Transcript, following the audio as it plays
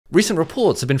Recent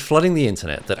reports have been flooding the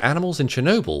internet that animals in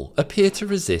Chernobyl appear to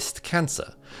resist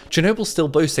cancer. Chernobyl still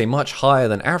boasts a much higher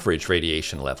than average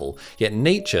radiation level, yet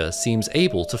nature seems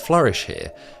able to flourish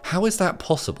here. How is that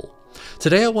possible?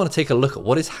 Today I want to take a look at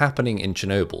what is happening in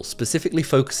Chernobyl, specifically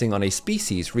focusing on a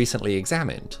species recently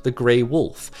examined, the grey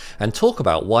wolf, and talk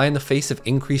about why in the face of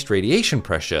increased radiation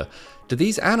pressure, do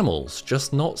these animals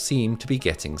just not seem to be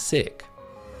getting sick?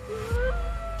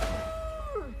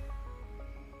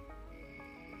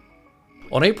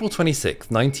 On April 26,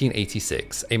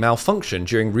 1986, a malfunction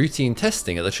during routine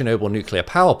testing at the Chernobyl nuclear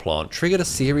power plant triggered a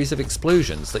series of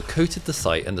explosions that coated the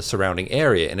site and the surrounding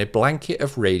area in a blanket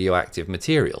of radioactive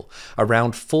material,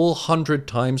 around 400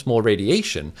 times more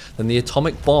radiation than the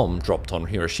atomic bomb dropped on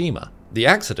Hiroshima. The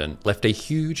accident left a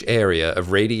huge area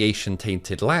of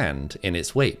radiation-tainted land in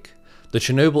its wake. The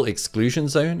Chernobyl Exclusion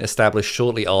Zone, established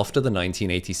shortly after the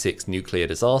 1986 nuclear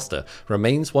disaster,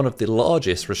 remains one of the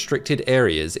largest restricted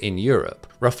areas in Europe,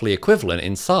 roughly equivalent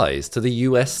in size to the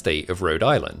US state of Rhode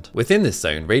Island. Within this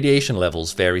zone, radiation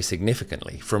levels vary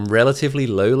significantly, from relatively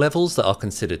low levels that are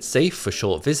considered safe for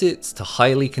short visits to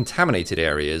highly contaminated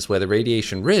areas where the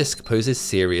radiation risk poses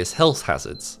serious health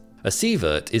hazards. A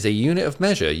sievert is a unit of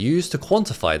measure used to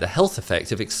quantify the health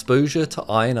effect of exposure to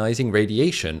ionizing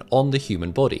radiation on the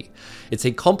human body. It's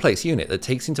a complex unit that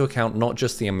takes into account not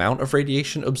just the amount of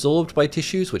radiation absorbed by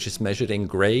tissues, which is measured in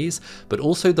grays, but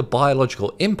also the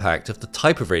biological impact of the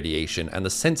type of radiation and the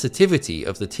sensitivity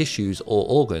of the tissues or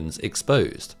organs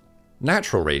exposed.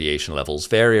 Natural radiation levels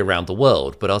vary around the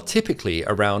world, but are typically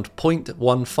around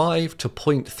 0.15 to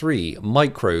 0.3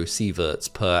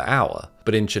 microsieverts per hour.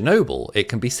 But in Chernobyl, it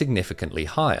can be significantly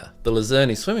higher. The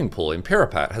Luzerny swimming pool in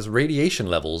Pirapat has radiation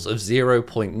levels of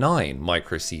 0.9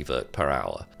 microsievert per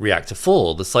hour. Reactor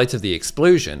 4, the site of the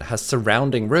explosion, has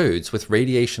surrounding roads with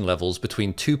radiation levels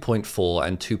between 2.4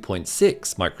 and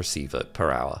 2.6 microsievert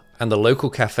per hour. And the local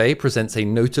cafe presents a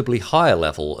notably higher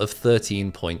level of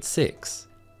 13.6.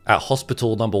 At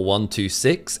hospital number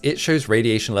 126, it shows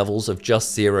radiation levels of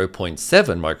just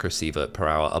 0.7 microsievert per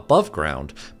hour above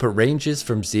ground, but ranges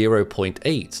from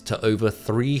 0.8 to over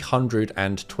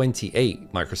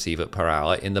 328 microsievert per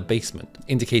hour in the basement,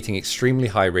 indicating extremely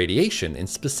high radiation in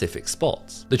specific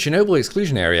spots. The Chernobyl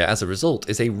exclusion area, as a result,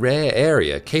 is a rare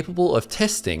area capable of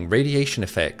testing radiation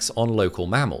effects on local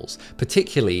mammals,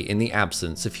 particularly in the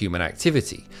absence of human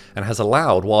activity, and has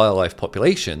allowed wildlife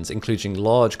populations, including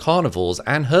large carnivores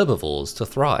and herbivores, to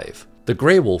thrive. The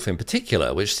grey wolf in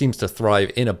particular, which seems to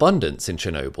thrive in abundance in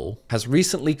Chernobyl, has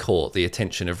recently caught the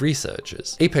attention of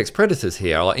researchers. Apex predators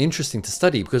here are interesting to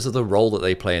study because of the role that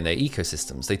they play in their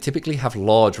ecosystems. They typically have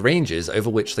large ranges over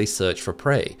which they search for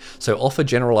prey, so offer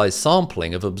generalized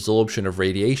sampling of absorption of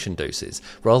radiation doses,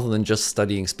 rather than just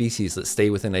studying species that stay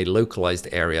within a localized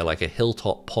area like a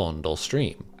hilltop pond or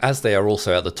stream. As they are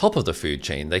also at the top of the food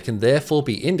chain, they can therefore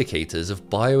be indicators of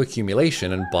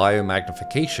bioaccumulation and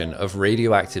biomagnification of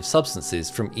radioactive substances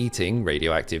from eating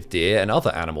radioactive deer and other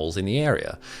animals in the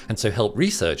area, and so help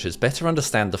researchers better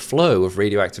understand the flow of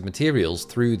radioactive materials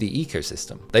through the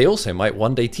ecosystem. They also might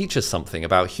one day teach us something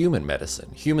about human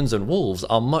medicine. Humans and wolves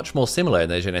are much more similar in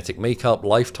their genetic makeup,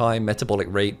 lifetime, metabolic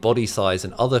rate, body size,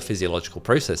 and other physiological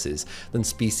processes than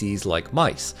species like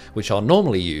mice, which are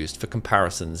normally used for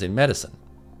comparisons in medicine.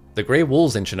 The grey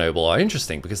wolves in Chernobyl are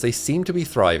interesting because they seem to be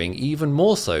thriving even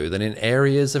more so than in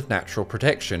areas of natural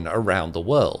protection around the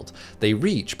world. They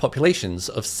reach populations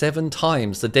of 7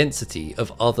 times the density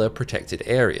of other protected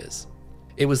areas.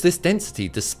 It was this density,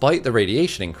 despite the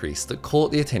radiation increase, that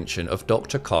caught the attention of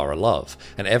Dr. Kara Love,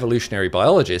 an evolutionary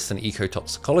biologist and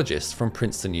ecotoxicologist from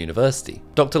Princeton University.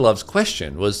 Dr. Love's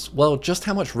question was, well, just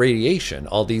how much radiation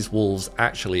are these wolves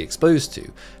actually exposed to,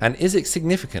 and is it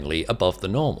significantly above the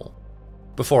normal?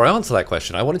 Before I answer that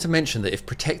question, I wanted to mention that if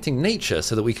protecting nature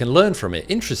so that we can learn from it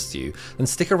interests you, then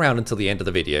stick around until the end of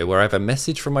the video where I have a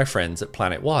message from my friends at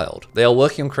Planet Wild. They are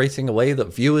working on creating a way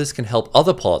that viewers can help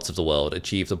other parts of the world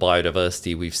achieve the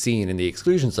biodiversity we've seen in the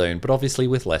exclusion zone, but obviously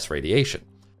with less radiation.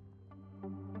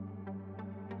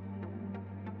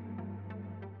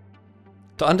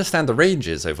 To understand the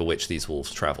ranges over which these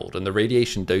wolves travelled and the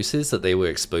radiation doses that they were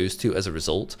exposed to as a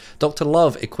result, Dr.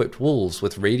 Love equipped wolves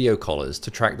with radio collars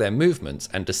to track their movements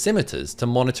and dosimeters to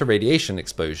monitor radiation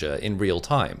exposure in real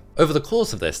time. Over the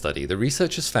course of their study, the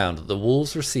researchers found that the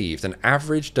wolves received an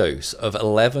average dose of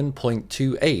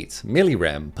 11.28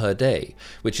 millirem per day,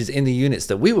 which is, in the units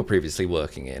that we were previously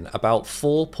working in, about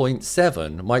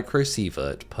 4.7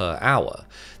 microsievert per hour.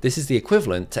 This is the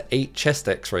equivalent to 8 chest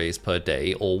x-rays per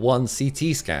day or 1 CT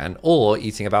CT scan, or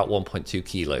eating about 1.2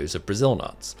 kilos of Brazil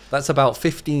nuts. That's about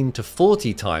 15 to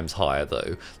 40 times higher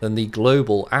though than the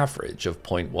global average of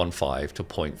 0.15 to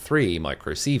 0.3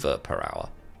 microsievert per hour.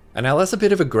 And now that's a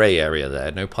bit of a grey area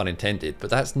there, no pun intended, but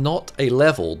that's not a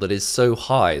level that is so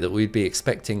high that we'd be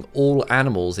expecting all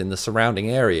animals in the surrounding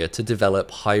area to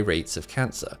develop high rates of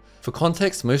cancer. For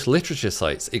context, most literature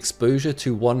cites exposure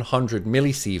to 100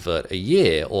 millisievert a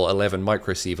year, or 11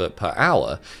 microsievert per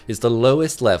hour, is the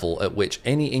lowest level at which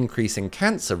any increase in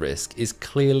cancer risk is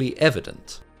clearly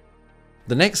evident.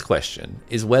 The next question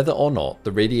is whether or not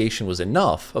the radiation was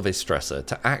enough of a stressor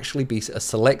to actually be a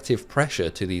selective pressure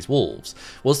to these wolves.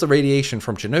 Was the radiation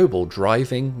from Chernobyl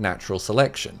driving natural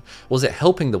selection? Was it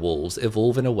helping the wolves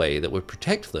evolve in a way that would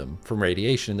protect them from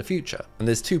radiation in the future? And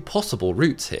there's two possible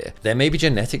routes here. There may be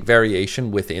genetic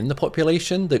variation within the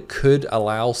population that could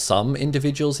allow some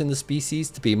individuals in the species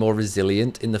to be more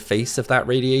resilient in the face of that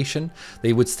radiation.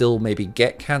 They would still maybe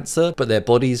get cancer, but their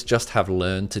bodies just have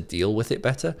learned to deal with it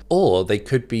better. Or they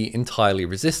could be entirely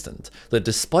resistant, that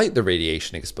despite the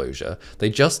radiation exposure, they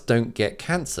just don't get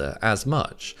cancer as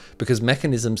much, because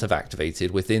mechanisms have activated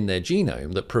within their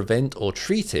genome that prevent or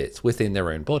treat it within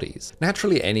their own bodies.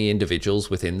 Naturally, any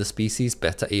individuals within the species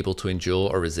better able to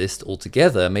endure or resist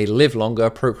altogether may live longer,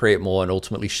 procreate more, and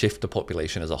ultimately shift the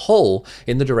population as a whole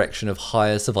in the direction of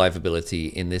higher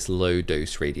survivability in this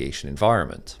low-dose radiation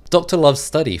environment. Dr. Love's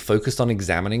study focused on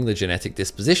examining the genetic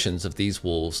dispositions of these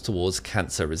wolves towards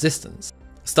cancer resistance.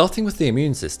 Starting with the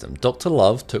immune system, Dr.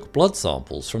 Love took blood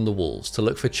samples from the wolves to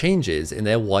look for changes in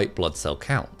their white blood cell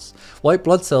counts. White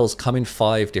blood cells come in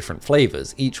 5 different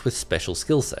flavors, each with special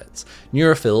skill sets.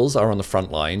 Neutrophils are on the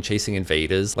front line, chasing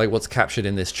invaders, like what's captured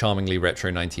in this charmingly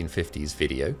retro 1950s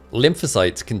video.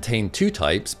 Lymphocytes contain 2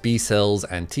 types, B cells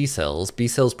and T cells. B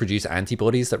cells produce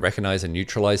antibodies that recognize and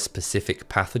neutralize specific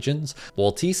pathogens,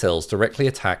 while T cells directly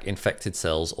attack infected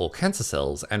cells or cancer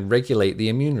cells and regulate the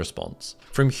immune response.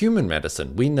 From human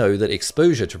medicine, we know that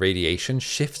exposure to radiation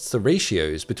shifts the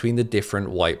ratios between the different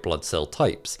white blood cell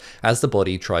types as the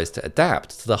body tries to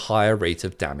adapt to the higher rate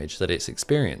of damage that it's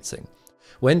experiencing.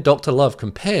 When Dr. Love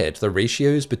compared the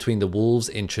ratios between the wolves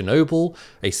in Chernobyl,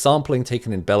 a sampling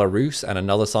taken in Belarus, and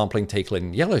another sampling taken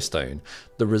in Yellowstone,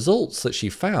 the results that she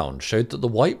found showed that the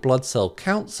white blood cell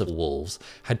counts of wolves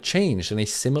had changed in a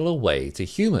similar way to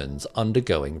humans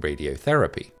undergoing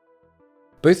radiotherapy.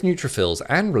 Both neutrophils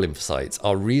and lymphocytes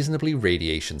are reasonably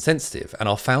radiation sensitive and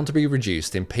are found to be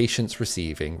reduced in patients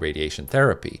receiving radiation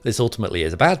therapy. This ultimately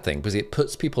is a bad thing because it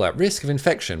puts people at risk of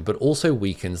infection but also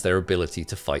weakens their ability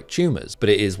to fight tumors, but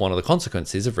it is one of the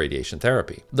consequences of radiation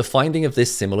therapy. The finding of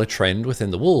this similar trend within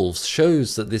the wolves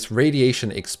shows that this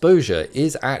radiation exposure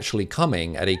is actually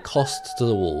coming at a cost to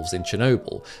the wolves in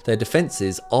Chernobyl. Their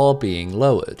defenses are being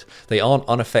lowered. They aren't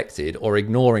unaffected or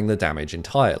ignoring the damage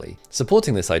entirely.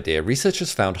 Supporting this idea,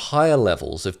 researchers found higher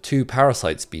levels of 2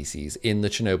 parasite species in the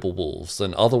Chernobyl wolves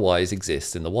than otherwise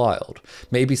exist in the wild,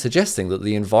 maybe suggesting that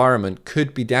the environment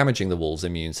could be damaging the wolves'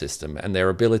 immune system and their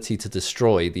ability to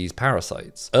destroy these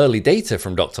parasites. Early data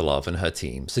from Dr. Love and her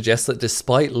team suggests that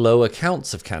despite lower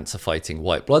counts of cancer-fighting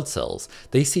white blood cells,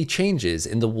 they see changes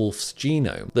in the wolf's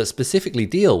genome that specifically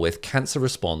deal with cancer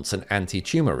response and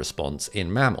anti-tumor response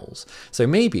in mammals. So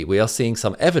maybe we are seeing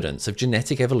some evidence of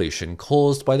genetic evolution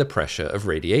caused by the pressure of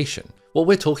radiation. What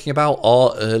we're talking about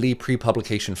are early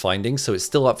pre-publication findings, so it's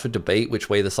still up for debate which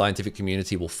way the scientific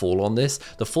community will fall on this.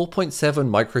 The 4.7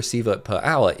 microsievert per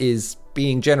hour is,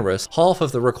 being generous, half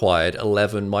of the required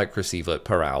 11 microsievert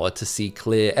per hour to see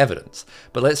clear evidence.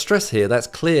 But let's stress here that's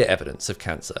clear evidence of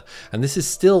cancer, and this is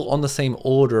still on the same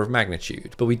order of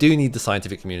magnitude, but we do need the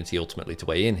scientific community ultimately to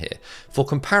weigh in here. For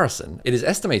comparison, it is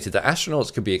estimated that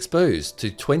astronauts could be exposed to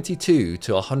 22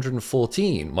 to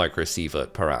 114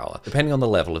 microsievert per hour, depending on the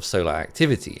level of solar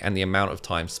activity and the amount of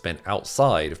time spent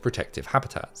outside of protective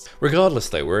habitats. Regardless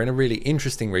though, we're in a really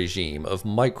interesting regime of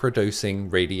microdosing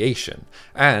radiation,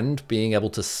 and being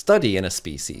able to study in a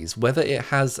species whether it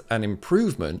has an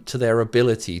improvement to their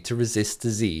ability to resist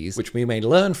disease, which we may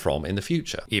learn from in the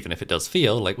future, even if it does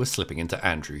feel like we're slipping into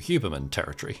Andrew Huberman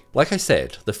territory. Like I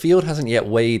said, the field hasn't yet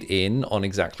weighed in on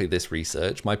exactly this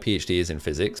research. My PhD is in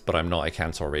physics, but I'm not a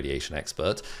cancer or radiation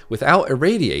expert. Without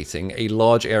irradiating a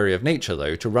large area of nature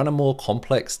though, to run a more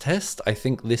complex test, I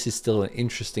think this is still an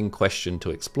interesting question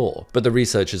to explore. But the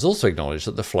researchers also acknowledge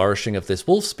that the flourishing of this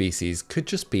wolf species could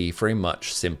just be for a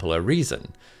much simpler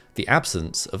reason: the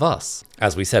absence of us.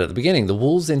 As we said at the beginning, the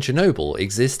wolves in Chernobyl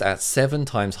exist at 7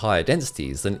 times higher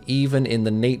densities than even in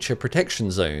the nature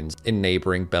protection zones in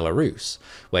neighbouring Belarus,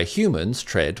 where humans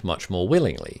tread much more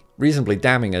willingly. Reasonably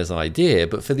damning as an idea,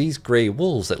 but for these grey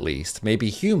wolves at least, maybe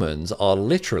humans are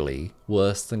literally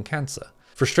worse than cancer.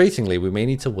 Frustratingly, we may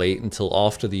need to wait until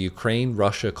after the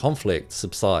Ukraine-Russia conflict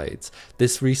subsides.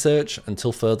 This research,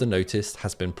 until further notice,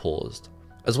 has been paused.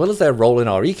 As well as their role in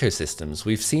our ecosystems,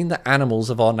 we've seen that animals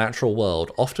of our natural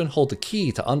world often hold the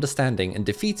key to understanding and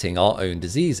defeating our own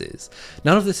diseases.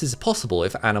 None of this is possible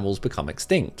if animals become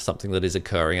extinct, something that is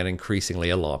occurring at an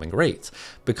increasingly alarming rate.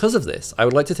 Because of this, I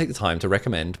would like to take the time to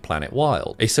recommend Planet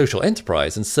Wild, a social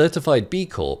enterprise and certified B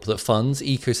Corp that funds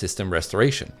ecosystem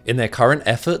restoration. In their current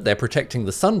effort, they're protecting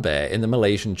the sun bear in the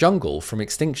Malaysian jungle from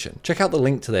extinction. Check out the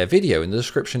link to their video in the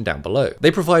description down below. They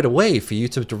provide a way for you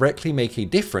to directly make a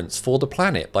difference for the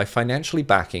planet by financially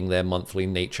backing their monthly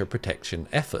nature protection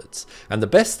efforts. And the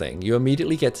best thing, you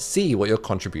immediately get to see what your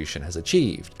contribution has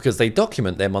achieved, because they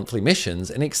document their monthly missions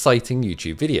in exciting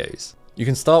YouTube videos. You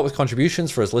can start with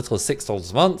contributions for as little as $6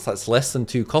 a month, that's less than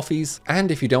 2 coffees,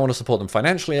 and if you don't want to support them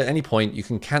financially at any point, you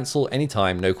can cancel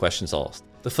anytime, no questions asked.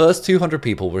 The first 200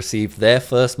 people receive their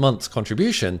first month's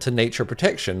contribution to nature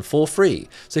protection for free,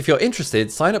 so if you're interested,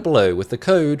 sign up below with the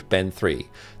code BEN3.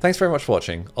 Thanks very much for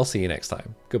watching, I'll see you next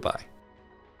time. Goodbye.